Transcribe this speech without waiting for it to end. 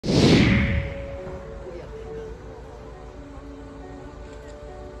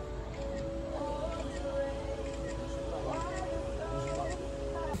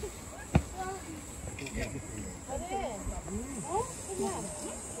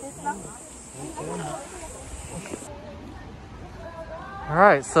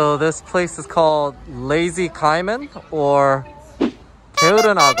Alright, so this place is called Lazy Cayman or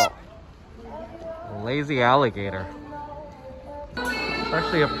게으른 악어. Lazy alligator. It's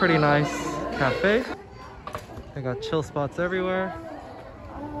actually a pretty nice cafe. They got chill spots everywhere.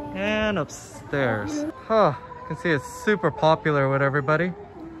 And upstairs. Huh, you can see it's super popular with everybody.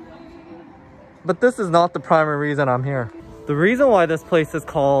 But this is not the primary reason I'm here. The reason why this place is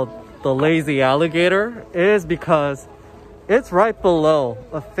called the Lazy Alligator is because it's right below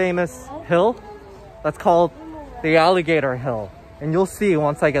a famous hill that's called the Alligator Hill. And you'll see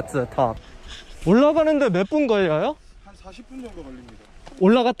once I get to the top. 올라가는데 몇 분 걸려요? 한 40분 정도 걸립니다.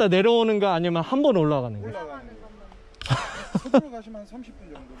 올라갔다 내려오는 거 아니면 한 번 올라가는 거? 올라가는 거. 서둘러 가시면 한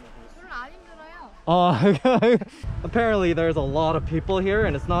 30분 정도. 별로 안 힘들어요. Apparently there's a lot of people here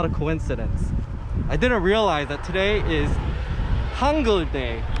and it's not a coincidence. I didn't realize that today is Hangul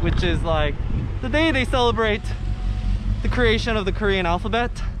Day, which is like the day they celebrate the creation of the Korean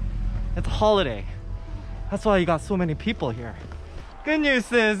alphabet. It's a holiday. That's why you got so many people here. Good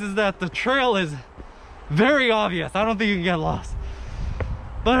news is that the trail is very obvious. I don't think you can get lost.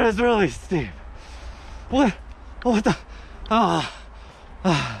 But it's really steep. What the?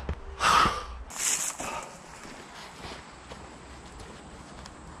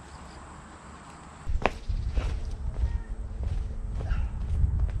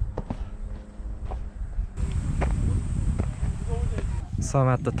 So I'm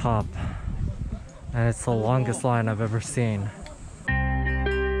at the top, and it's the longest line I've ever seen.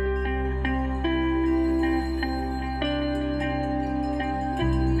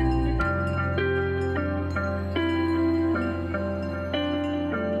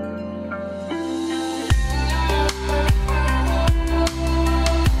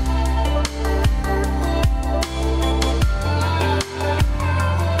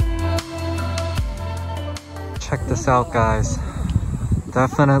 Check this out, guys.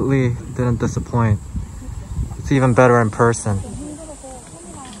 Definitely didn't disappoint. It's even better in person.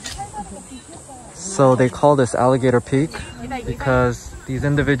 So they call this Alligator Peak because these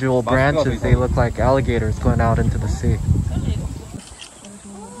individual branches, they look like alligators going out into the sea.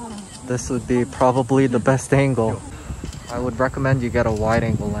 This would be probably the best angle. I would recommend you get a wide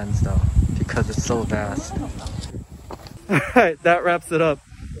angle lens though, because it's so vast. Alright, that wraps it up.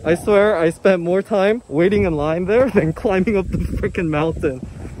 I swear I spent more time waiting in line there than climbing up the freaking mountain.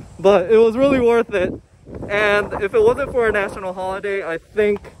 But it was really worth it. And if it wasn't for a national holiday, I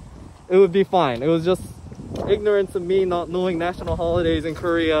think it would be fine. It was just ignorance of me not knowing national holidays in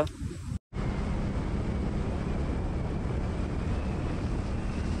Korea.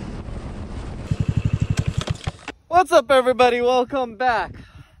 What's up, everybody? Welcome back.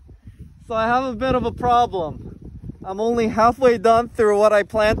 So I have a bit of a problem. I'm only halfway done through what I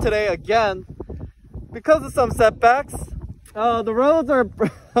planned today again because of some setbacks. The roads are,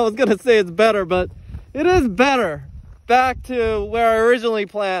 I was gonna say it's better, but it is better back to where I originally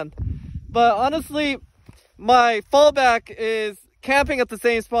planned. But honestly, my fallback is camping at the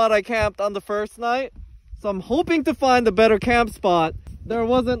same spot I camped on the first night. So I'm hoping to find a better camp spot. There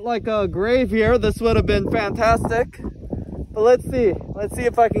wasn't like a grave here. This would have been fantastic. But let's see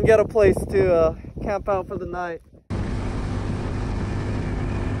if I can get a place to camp out for the night.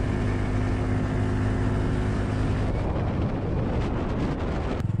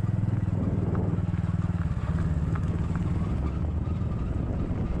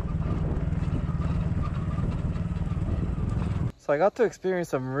 So I got to experience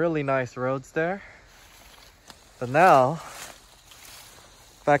some really nice roads there. But now,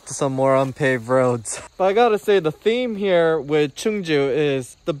 back to some more unpaved roads. But I gotta say, the theme here with Chungju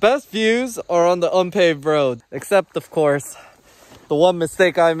is the best views are on the unpaved road. Except, of course, the one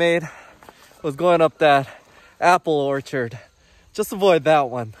mistake I made was going up that apple orchard. Just avoid that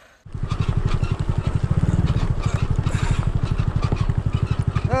one.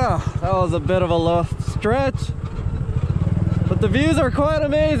 Oh, that was a bit of a rough stretch. But the views are quite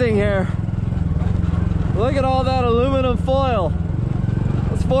amazing here. Look at all that aluminum foil.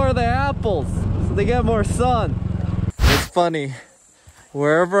 It's for the apples, so they get more sun. It's funny,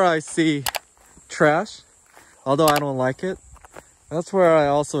 wherever I see trash, although I don't like it, that's where I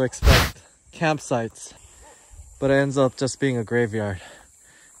also expect campsites. But it ends up just being a graveyard.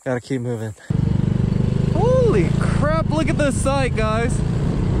 Gotta keep moving. Holy crap, look at this site, guys.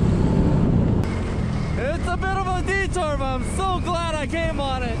 It's a bit of a detour, but I'm so glad I came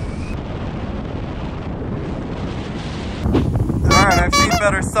on it. Alright, I've seen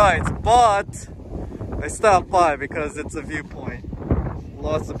better sights, but I stopped by because it's a viewpoint.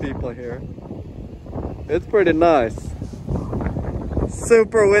 Lots of people here. It's pretty nice.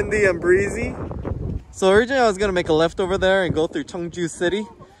 super windy and breezy. So originally I was gonna make a left over there and go through Chungju City,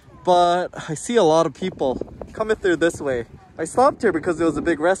 but I see a lot of people coming through this way. I stopped here because it was a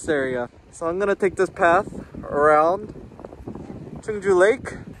big rest area. So I'm gonna take this path around Chungju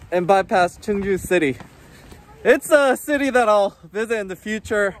Lake and bypass Chungju City. It's a city that I'll visit in the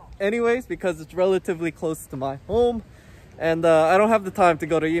future anyways because it's relatively close to my home. And I don't have the time to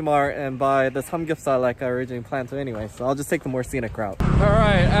go to Emart and buy the samgyeopsal like I originally planned to anyway. So I'll just take the more scenic route.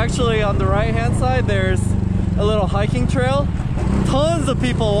 Alright, actually on the right hand side there's a little hiking trail. Tons of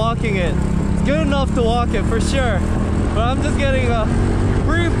people walking it. It's good enough to walk it for sure. But I'm just getting a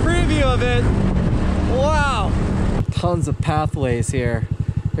brief preview of it. Wow! Tons of pathways here.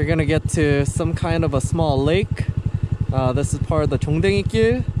 You're gonna get to some kind of a small lake. This is part of the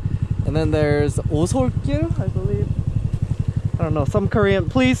Jongdaeng-gil. And then there's Oseol-gil, I believe. I don't know, some Korean.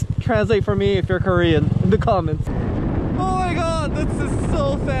 Please translate for me if you're Korean in the comments. Oh my god, this is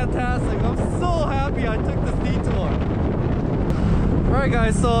so fantastic. I'm so happy I took this detour. Alright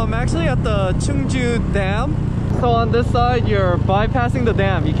guys, so I'm actually at the Chungju Dam. So on this side, you're bypassing the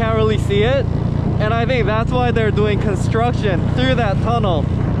dam. You can't really see it. And I think that's why they're doing construction through that tunnel.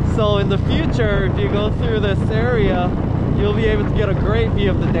 So in the future, if you go through this area, you'll be able to get a great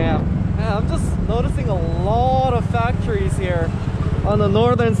view of the dam. Man, I'm just noticing a lot of factories here on the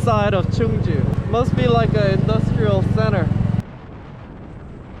northern side of Chungju. Must be like an industrial center.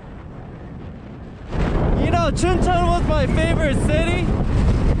 You know, Chuncheon was my favorite city.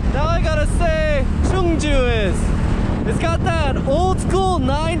 Now I gotta say, Chungju is. It's got that old school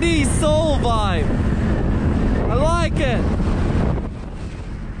 90s soul vibe. I like it.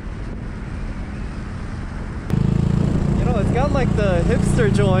 You know, it's got like the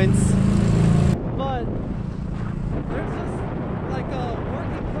hipster joints. But there's just like a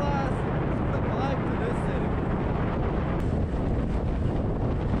working class vibe to this city.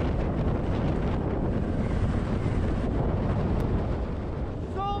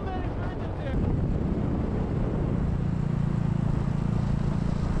 So many bridges here.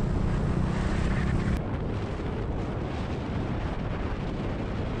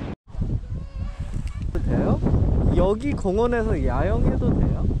 돼요? 여기 공원에서 야영해도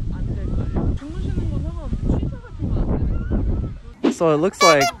돼요? So it looks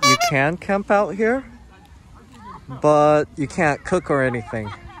like you can camp out here, but you can't cook or anything.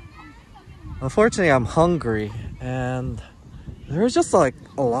 Unfortunately, I'm hungry and there's just like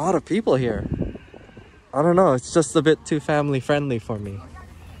a lot of people here. I don't know, it's just a bit too family friendly for me.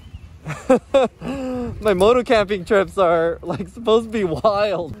 My moto camping trips are like supposed to be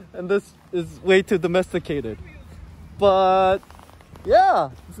wild and this is way too domesticated. But yeah,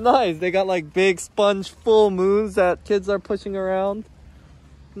 it's nice. They got like big sponge full moons that kids are pushing around.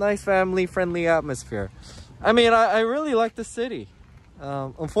 Nice family friendly atmosphere. I mean, I really like the city.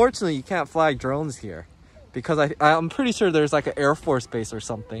 Unfortunately, you can't fly drones here because I'm pretty sure there's like an Air Force base or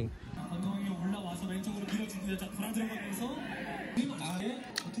something.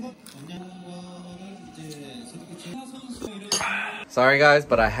 Sorry guys,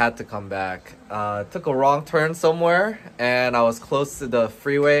 but I had to come back. Took a wrong turn somewhere and I was close to the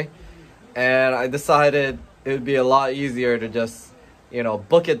freeway and I decided it would be a lot easier to just, you know,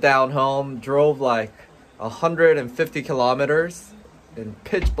 book it down home. Drove like 150 kilometers in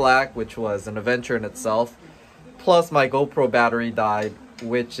pitch black, which was an adventure in itself. Plus my GoPro battery died,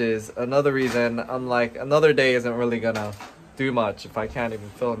 which is another reason, unlike another day isn't really gonna do much if I can't even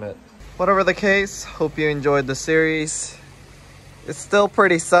film it. Whatever the case, hope you enjoyed the series. It's still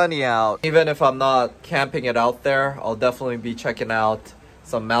pretty sunny out. Even if I'm not camping it out there, I'll definitely be checking out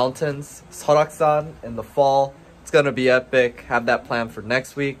some mountains, Seoraksan in the fall. It's gonna be epic. Have that planned for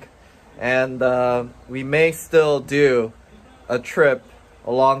next week. And we may still do a trip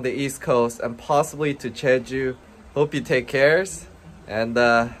along the East Coast and possibly to Jeju. Hope you take cares. And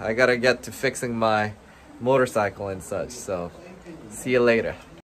I gotta get to fixing my motorcycle and such. So see you later.